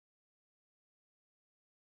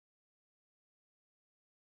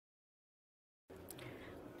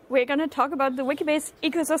we're going to talk about the Wikibase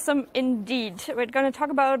ecosystem indeed. We're going to talk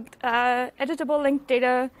about editable linked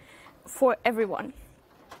data for everyone.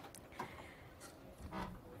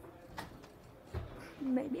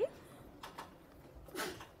 Maybe.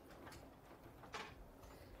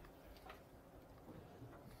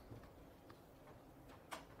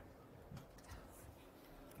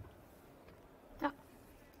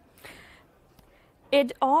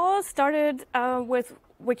 It all started with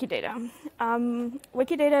Wikidata.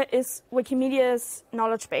 Wikidata is Wikimedia's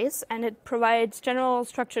knowledge base, and it provides general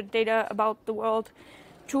structured data about the world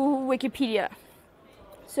to Wikipedia.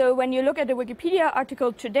 So when you look at a Wikipedia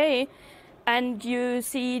article today and you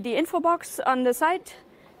see the info box on the site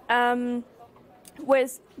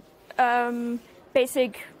with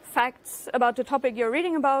basic facts about the topic you're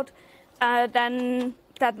reading about, then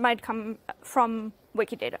that might come from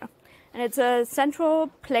Wikidata. And it's a central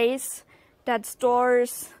place that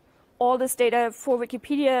stores all this data for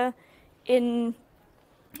Wikipedia in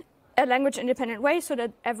a language-independent way so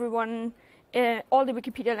that everyone, all the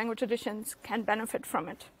Wikipedia language editions can benefit from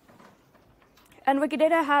it. And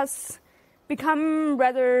Wikidata has become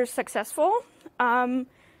rather successful.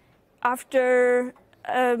 After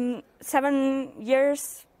 7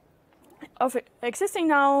 years of existing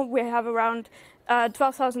now, we have around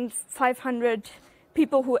 12,500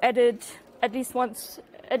 people who edit at least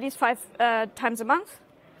 5 times a month.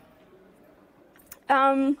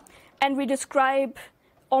 And we describe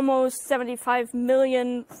almost 75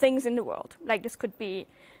 million things in the world. Like this could be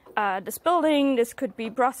this building, this could be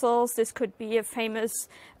Brussels, this could be a famous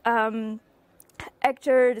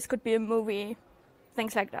actor, this could be a movie,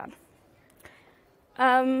 things like that.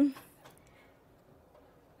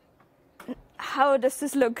 How does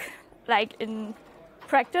this look like in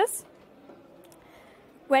practice?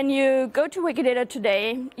 When you go to Wikidata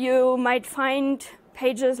today, you might find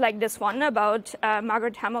pages like this one about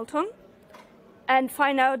Margaret Hamilton and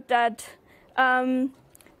find out that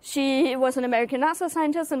she was an American NASA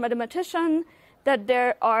scientist and mathematician, that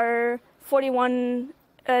there are 41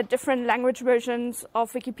 different language versions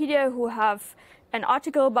of Wikipedia who have an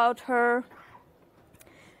article about her.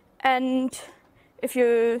 And if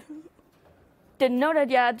you didn't know that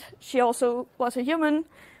yet, she also was a human.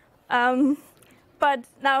 But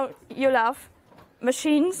now you laugh.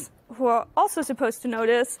 Machines, who are also supposed to know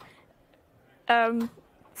this,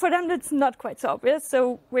 for them it's not quite so obvious,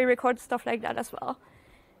 so we record stuff like that as well.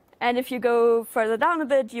 And if you go further down a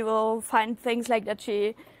bit, you will find things like that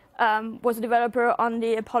she was a developer on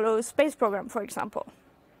the Apollo space program, for example.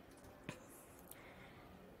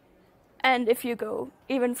 And if you go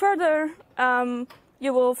even further,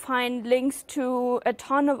 you will find links to a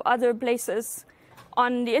ton of other places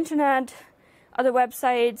on the internet, other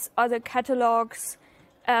websites, other catalogs,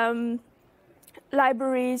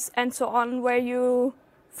 libraries, and so on, where you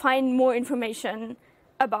find more information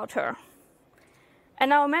about her.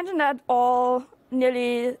 And now imagine that all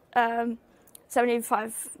nearly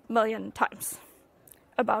 75 million times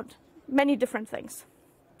about many different things.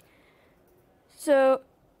 So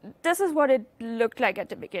this is what it looked like at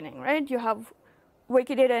the beginning, right? You have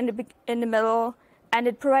Wikidata in the middle, and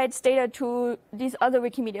it provides data to these other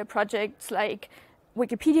Wikimedia projects like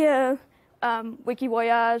Wikipedia,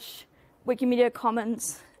 Wikivoyage, Wikimedia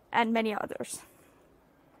Commons, and many others.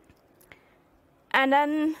 And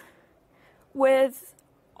then with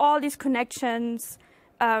all these connections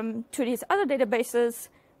to these other databases,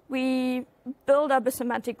 we build up a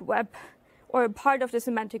semantic web, or a part of the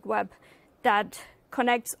semantic web, that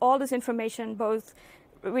connects all this information, both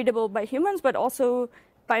readable by humans, but also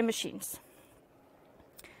by machines.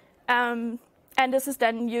 And this is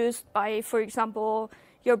then used by, for example,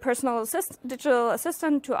 your personal digital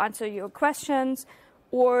assistant to answer your questions,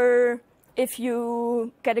 or if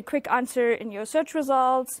you get a quick answer in your search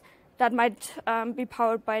results, that might be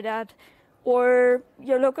powered by that. Or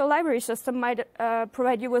your local library system might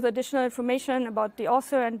provide you with additional information about the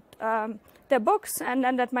author and their books, and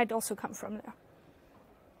then that might also come from there.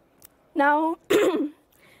 Now,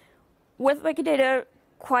 with Wikidata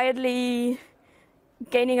quietly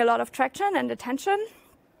gaining a lot of traction and attention,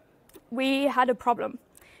 we had a problem,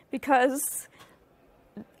 because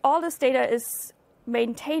all this data is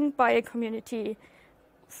maintained by a community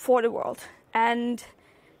for the world. And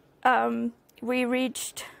we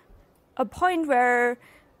reached a point where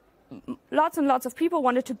lots and lots of people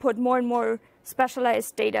wanted to put more and more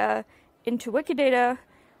specialized data into Wikidata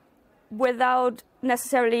without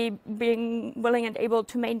necessarily being willing and able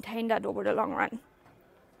to maintain that over the long run.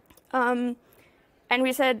 And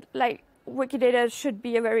we said, like, Wikidata should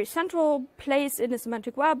be a very central place in the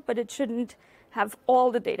semantic web, but it shouldn't have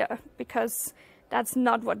all the data, because that's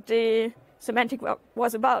not what the semantic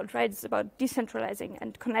was about, right? It's about decentralizing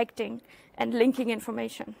and connecting and linking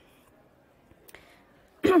information.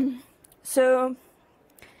 So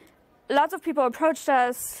lots of people approached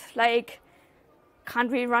us like,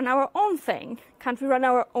 can't we run our own thing? Can't we run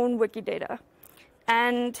our own Wikidata?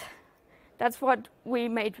 And that's what we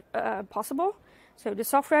made possible. So the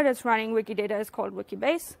software that's running Wikidata is called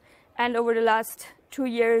Wikibase. And over the last 2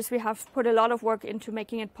 years, we have put a lot of work into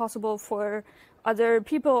making it possible for other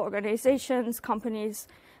people, organizations, companies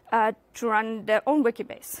to run their own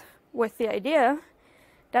Wikibase, with the idea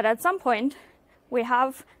that at some point we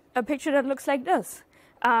have a picture that looks like this,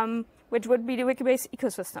 which would be the Wikibase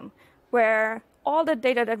ecosystem, where all the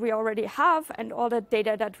data that we already have and all the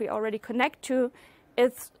data that we already connect to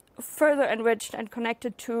is further enriched and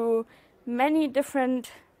connected to many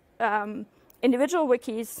different individual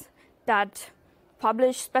wikis that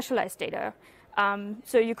publish specialized data.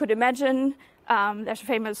 So you could imagine there's a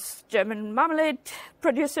famous German marmalade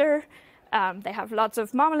producer. They have lots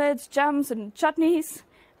of marmalades, jams, and chutneys,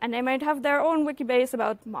 and they might have their own Wikibase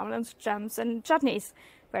about marmalades, jams, and chutneys,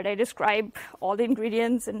 where they describe all the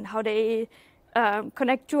ingredients and how they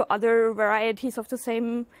connect to other varieties of the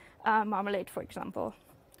same marmalade, for example.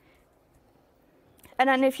 And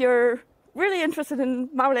then if you're really interested in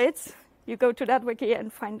marmalades, you go to that wiki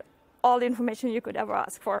and find all the information you could ever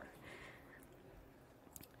ask for.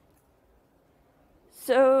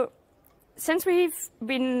 So since we've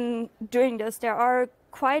been doing this, there are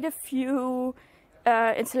quite a few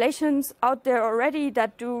installations out there already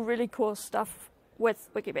that do really cool stuff with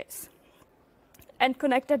Wikibase and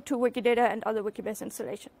connected to Wikidata and other Wikibase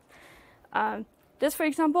installations. This, for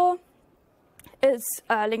example, is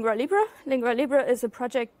Lingua Libre. Lingua Libre is a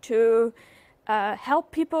project to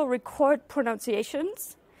help people record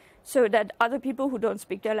pronunciations so that other people who don't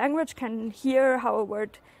speak their language can hear how a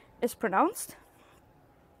word is pronounced.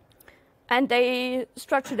 And they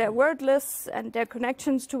structure their word lists and their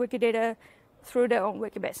connections to Wikidata through their own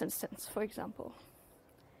Wikibase instance, for example.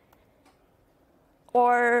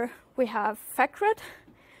 Or we have FactRed,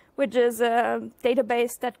 which is a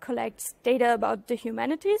database that collects data about the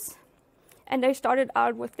humanities. And they started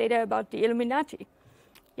out with data about the Illuminati.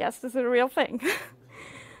 Yes, this is a real thing.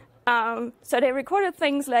 So they recorded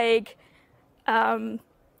things like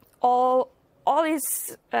all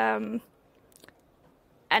these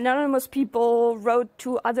anonymous people wrote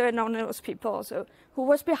to other anonymous people. So who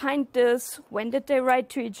was behind this? When did they write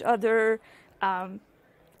to each other?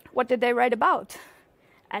 What did they write about?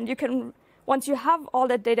 And you can, once you have all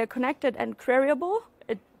that data connected and queryable,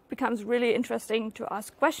 it becomes really interesting to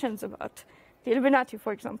ask questions about the Illuminati,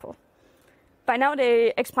 for example. By now,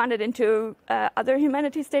 they expanded into other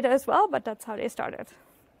humanities data as well, but that's how they started.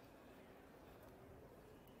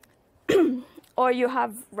 Or you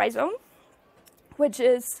have Rhizome, which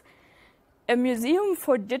is a museum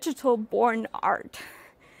for digital-born art.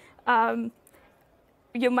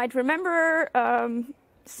 You might remember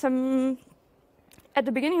at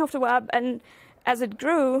the beginning of the web, and as it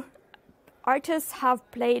grew, artists have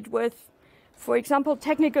played with, for example,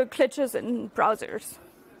 technical glitches in browsers,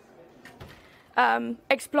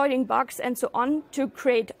 exploiting bugs and so on to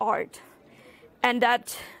create art. And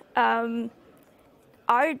that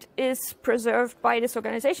art is preserved by this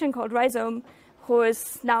organization called Rhizome, who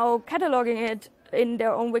is now cataloging it in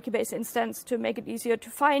their own Wikibase instance to make it easier to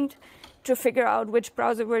find, to figure out which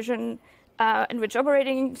browser version and which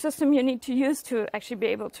operating system you need to use to actually be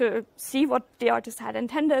able to see what the artist had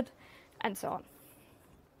intended, and so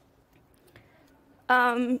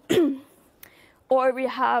on. Or we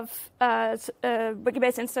have a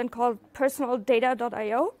Wikibase instance called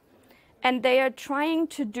personaldata.io, and they are trying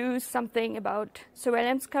to do something about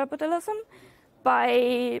surveillance capitalism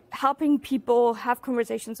by helping people have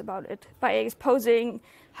conversations about it, by exposing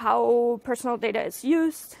how personal data is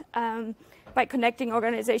used, by connecting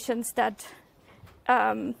organizations that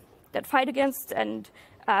fight against and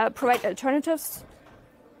provide alternatives.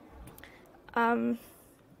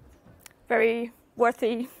 Very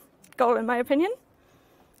worthy goal, in my opinion.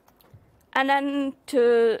 And then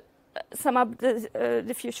to sum up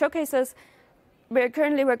the few showcases, we're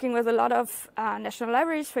currently working with a lot of national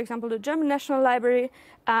libraries, for example, the German National Library,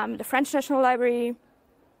 the French National Library,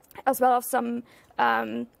 as well as some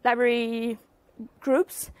library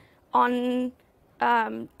groups on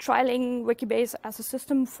trialing Wikibase as a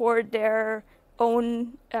system for their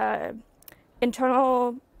own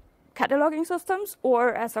internal cataloging systems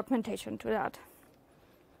or as augmentation to that.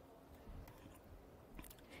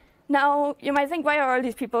 Now, you might think, why are all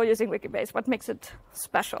these people using Wikibase? What makes it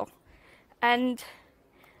special? And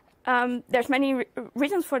there's many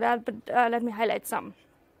reasons for that, but let me highlight some.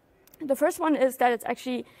 The first one is that it's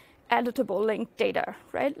actually editable linked data,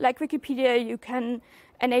 right? Like Wikipedia, you can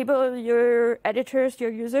enable your editors,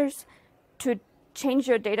 your users, to change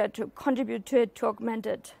your data, to contribute to it, to augment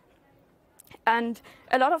it. And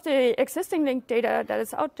a lot of the existing linked data that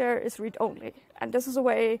is out there is read-only. And this is a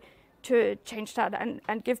way to change that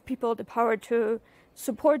and give people the power to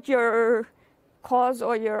support your cause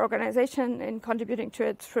or your organization in contributing to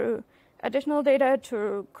it through additional data,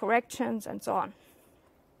 through corrections, and so on.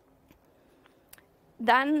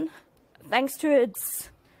 Then, thanks to its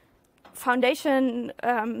foundation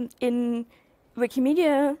in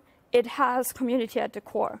Wikimedia, it has community at the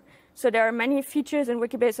core. So there are many features in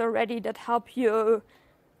Wikibase already that help you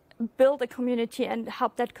build a community and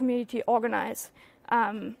help that community organize.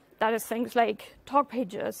 That is things like talk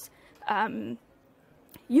pages,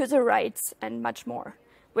 user rights, and much more,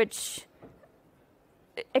 which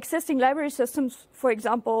existing library systems, for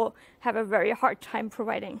example, have a very hard time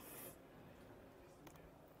providing.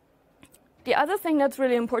 The other thing that's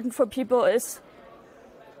really important for people is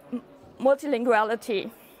multilinguality.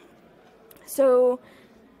 So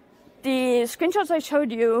the screenshots I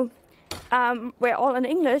showed you were all in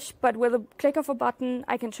English, but with a click of a button,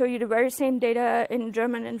 I can show you the very same data in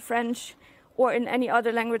German and French or in any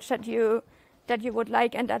other language that you would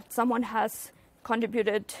like and that someone has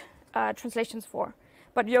contributed translations for.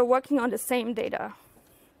 But you're working on the same data.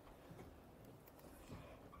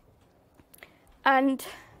 And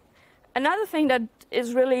another thing that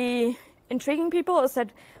is really intriguing people is that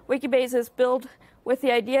Wikibase is built with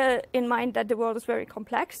the idea in mind that the world is very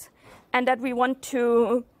complex and that we want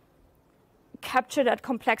to capture that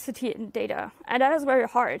complexity in data. And that is very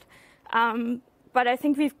hard. But I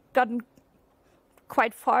think we've gotten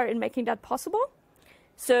quite far in making that possible.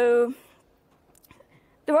 So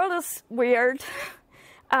the world is weird.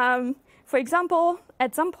 For example,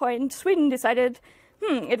 at some point, Sweden decided,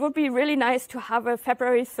 it would be really nice to have a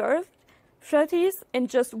February 30th in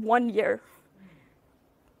just 1 year.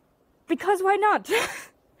 Because why not?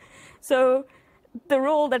 So the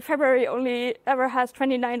rule that February only ever has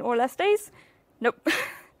 29 or less days, nope.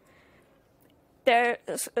 The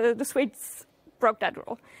Swedes broke that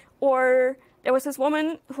rule. Or there was this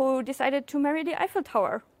woman who decided to marry the Eiffel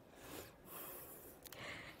Tower.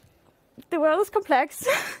 The world is complex,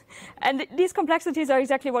 and these complexities are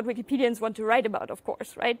exactly what Wikipedians want to write about, of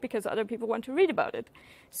course, right? Because other people want to read about it.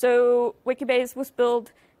 So Wikibase was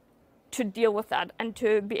built to deal with that and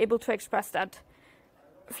to be able to express that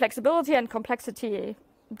flexibility and complexity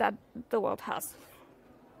that the world has.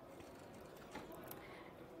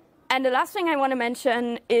 And the last thing I want to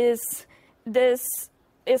mention is the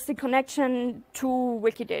connection to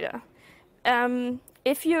Wikidata.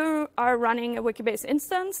 If you are running a Wikibase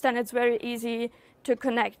instance, then it's very easy to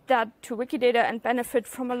connect that to Wikidata and benefit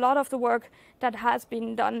from a lot of the work that has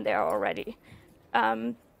been done there already.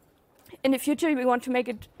 In the future, we want to make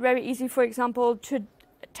it very easy, for example, to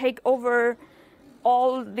take over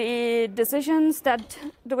all the decisions that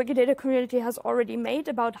the Wikidata community has already made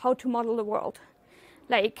about how to model the world.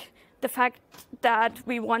 Like the fact that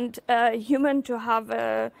we want a human to have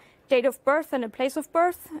a date of birth and a place of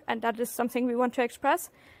birth, and that is something we want to express.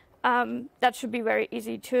 That should be very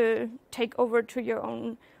easy to take over to your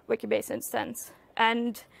own Wikibase instance.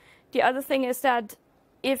 And the other thing is that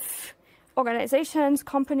if organizations,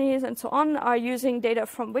 companies, and so on are using data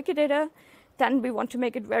from Wikidata, then we want to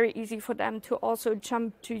make it very easy for them to also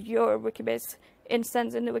jump to your Wikibase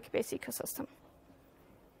instance in the Wikibase ecosystem.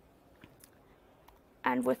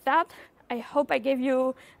 And with that, I hope I gave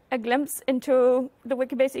you a glimpse into the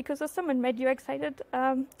Wikibase ecosystem and made you excited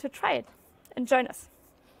to try it and join us.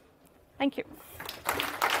 Thank you.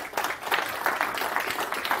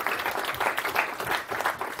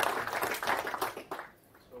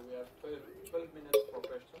 So we have 12 minutes for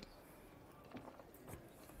questions.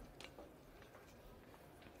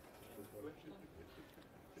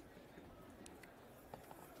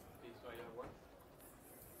 Please, I have one.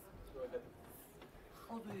 Go ahead.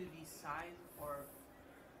 How do you decide, or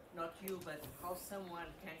not you, but how someone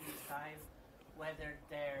can decide whether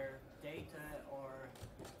their data or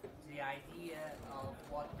the idea of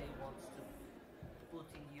what they want to put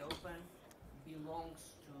in the open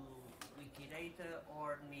belongs to Wikidata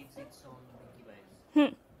or needs its own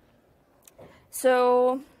Wikibase?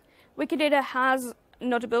 So Wikidata has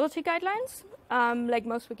notability guidelines, like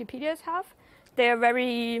most Wikipedias have. They're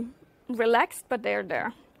very relaxed, but they're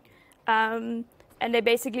there. And they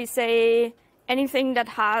basically say anything that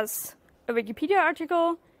has a Wikipedia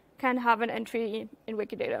article can have an entry in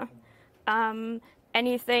Wikidata.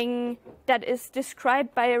 Anything that is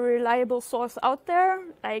described by a reliable source out there,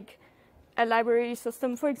 like a library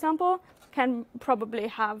system, for example, can probably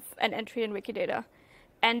have an entry in Wikidata.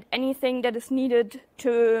 and anything that is needed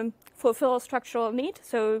to fulfill a structural need.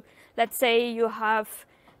 So let's say you have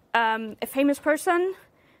a famous person,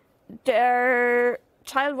 their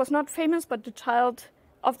child was not famous, but the child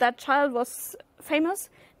of that child was famous,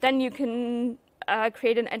 then you can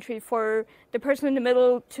create an entry for the person in the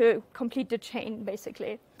middle to complete the chain,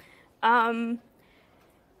 basically. That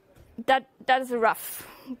is a rough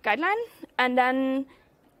guideline. And then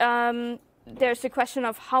there's the question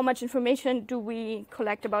of how much information do we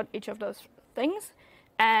collect about each of those things.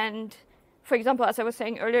 And for example, as I was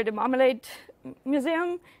saying earlier, the Marmalade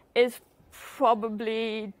Museum is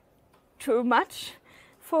probably too much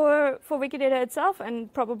for Wikidata itself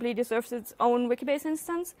and probably deserves its own Wikibase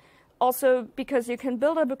instance. Also because you can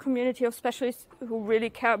build up a community of specialists who really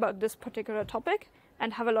care about this particular topic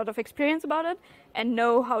and have a lot of experience about it and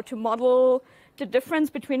know how to model the difference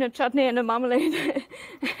between a chutney and a marmalade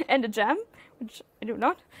and a jam, which I do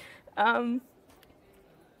not.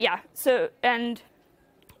 Yeah, so, and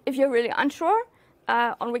if you're really unsure,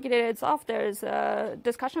 on Wikidata itself, there's a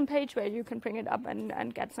discussion page where you can bring it up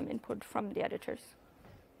and get some input from the editors.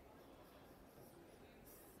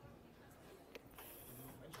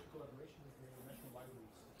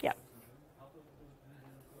 Yeah.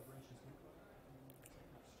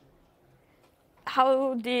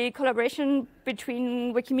 How the collaboration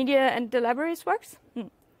between Wikimedia and the libraries works?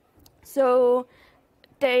 So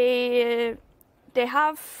they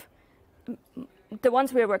have, the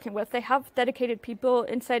ones we are working with, they have dedicated people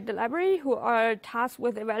inside the library who are tasked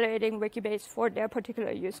with evaluating Wikibase for their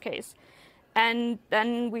particular use case. And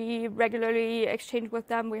then we regularly exchange with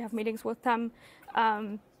them, we have meetings with them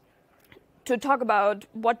to talk about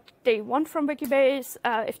what they want from Wikibase,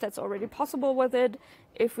 if that's already possible with it,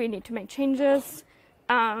 if we need to make changes,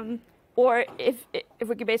 or if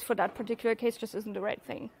Wikibase for that particular case just isn't the right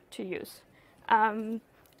thing to use. And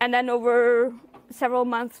then over several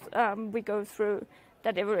months, we go through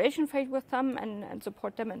that evaluation phase with them and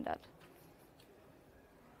support them in that.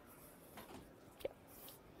 Yeah.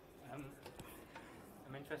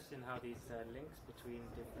 I'm interested in how these links between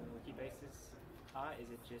different Wikibases are. Is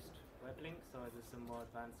it just web links, or is there some more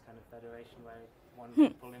advanced kind of federation where one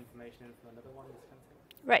can pull information in from another one, this kind of thing?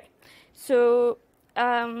 Right. So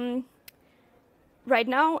right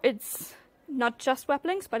now it's not just web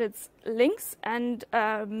links, but it's links and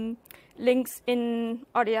links in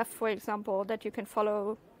RDF, for example, that you can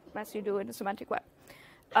follow as you do in the semantic web.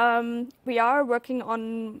 We are working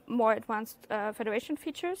on more advanced federation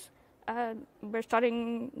features. We're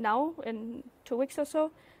starting now in 2 weeks or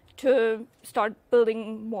so to start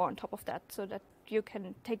building more on top of that so that you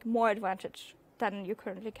can take more advantage than you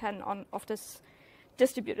currently can of this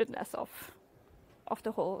distributedness of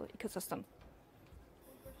the whole ecosystem.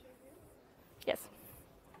 Yes?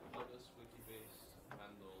 How does Wikibase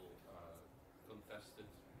handle contested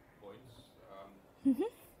points?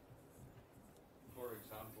 For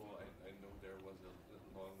example, I know there was a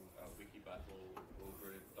long wiki battle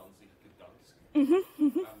over Danzig to Dansk.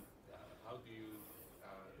 How do you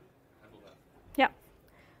handle that? Yeah.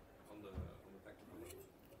 On the technical level?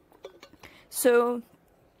 So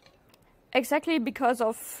exactly because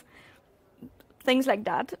of things like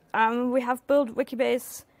that, we have built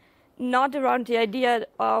Wikibase not around the idea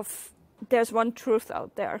of there's one truth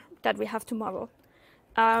out there that we have to model.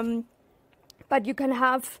 But you can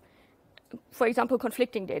have, for example,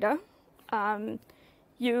 conflicting data.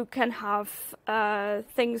 You can have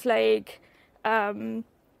things like China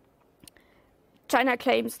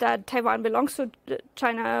claims that Taiwan belongs to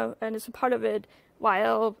China and is a part of it,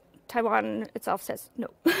 while Taiwan itself says no.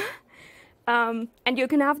 And you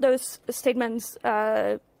can have those statements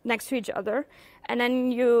next to each other. And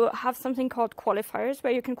then you have something called qualifiers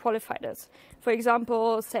where you can qualify this. For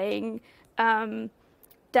example, saying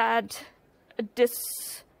that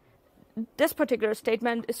this particular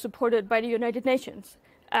statement is supported by the United Nations.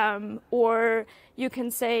 Or you can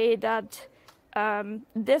say that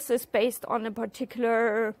this is based on a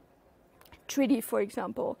particular treaty, for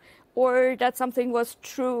example. Or that something was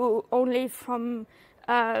true only from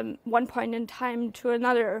one point in time to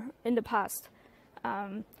another in the past.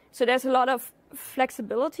 So there's a lot of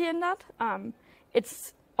flexibility in that.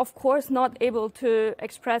 It's, of course, not able to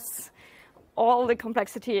express all the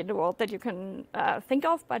complexity in the world that you can think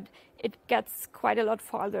of, but it gets quite a lot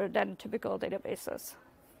farther than typical databases.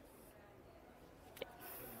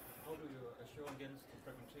 How do you assure against the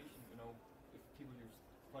fragmentation, if people use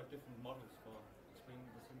quite different models for explaining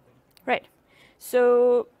the same thing? Right.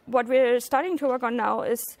 So what we're starting to work on now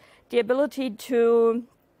is the ability to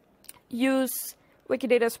use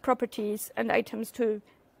Wikidata's properties and items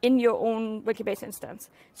in your own Wikibase instance,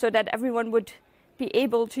 so that everyone would be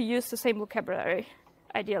able to use the same vocabulary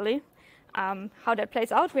ideally. How that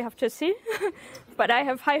plays out, we have to see, but I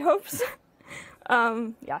have high hopes.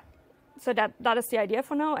 Yeah, so that is the idea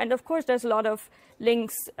for now. And of course, there's a lot of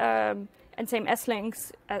links and same S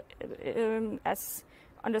links as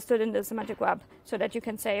understood in the semantic web, so that you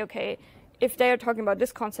can say, okay, if they are talking about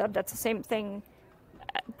this concept, that's the same thing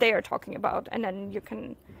they are talking about, and then you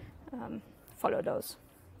can follow those.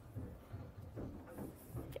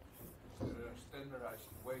 Is there a standardized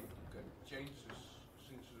way to get changes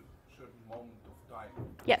since a certain moment of time?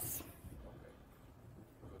 Yes. Okay.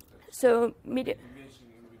 So media.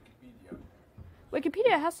 Missing in Wikipedia.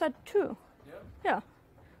 Wikipedia has that too. Yeah.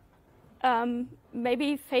 Yeah.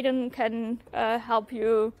 Maybe Faden can help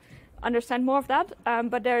you understand more of that,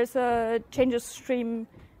 but there's a changes stream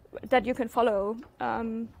that you can follow,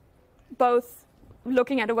 both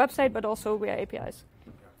looking at a website but also via APIs.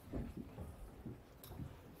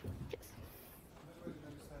 Yes.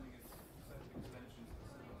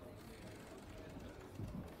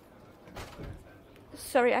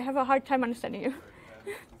 Sorry, I have a hard time understanding you.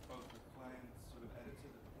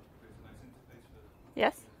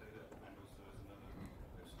 Yes.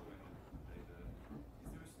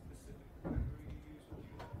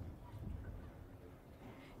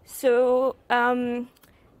 So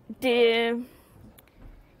the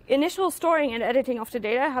initial storing and editing of the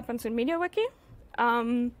data happens in MediaWiki.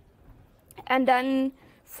 And then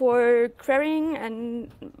for querying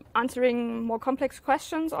and answering more complex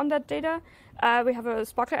questions on that data, we have a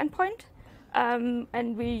Sparkler endpoint,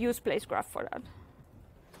 and we use BlazeGraph for that.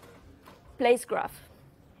 BlazeGraph.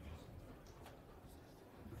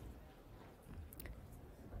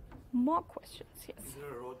 More questions, yes. Is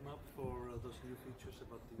there a roadmap for those new features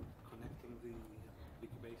about connecting the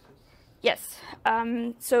Wikibases? Yes.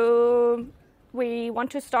 So we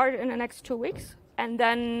want to start in the next 2 weeks and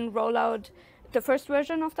then roll out the first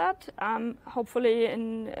version of that, hopefully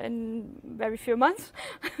in very few months,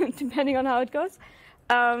 depending on how it goes,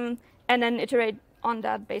 and then iterate on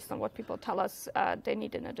that based on what people tell us they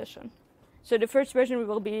need in addition. So the first version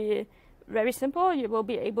will be very simple. You will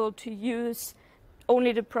be able to use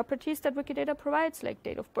only the properties that Wikidata provides, like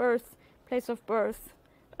date of birth, place of birth,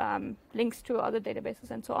 links to other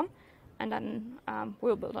databases, and so on. And then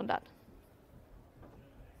we'll build on that.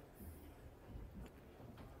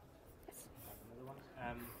 Yes. Another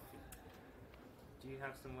one. Do you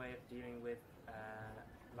have some way of dealing with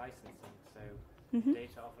licensing? So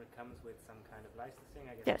data often comes with some kind of licensing.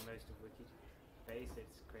 I guess Yes. in most of Wikibase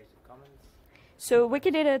it's Creative Commons. So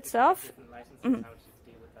Wikidata itself. Different licenses. How does it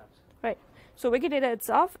deal with that? Right. So Wikidata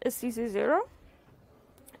itself is CC0.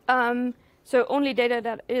 So only data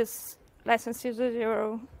that is licensed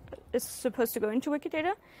CC0 is supposed to go into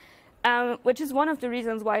Wikidata, which is one of the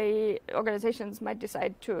reasons why organizations might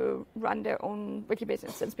decide to run their own Wikibase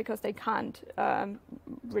instance, because they can't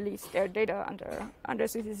release their data under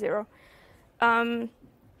CC0. And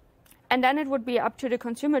then it would be up to the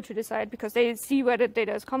consumer to decide, because they see where the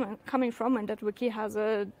data is coming from, and that Wiki has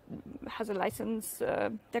a license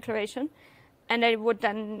declaration. And they would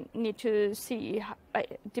then need to see,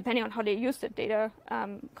 depending on how they use the data,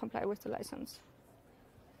 comply with the license.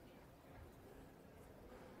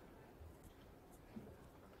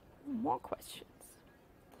 More questions?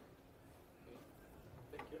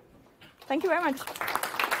 Thank you. Thank you very much.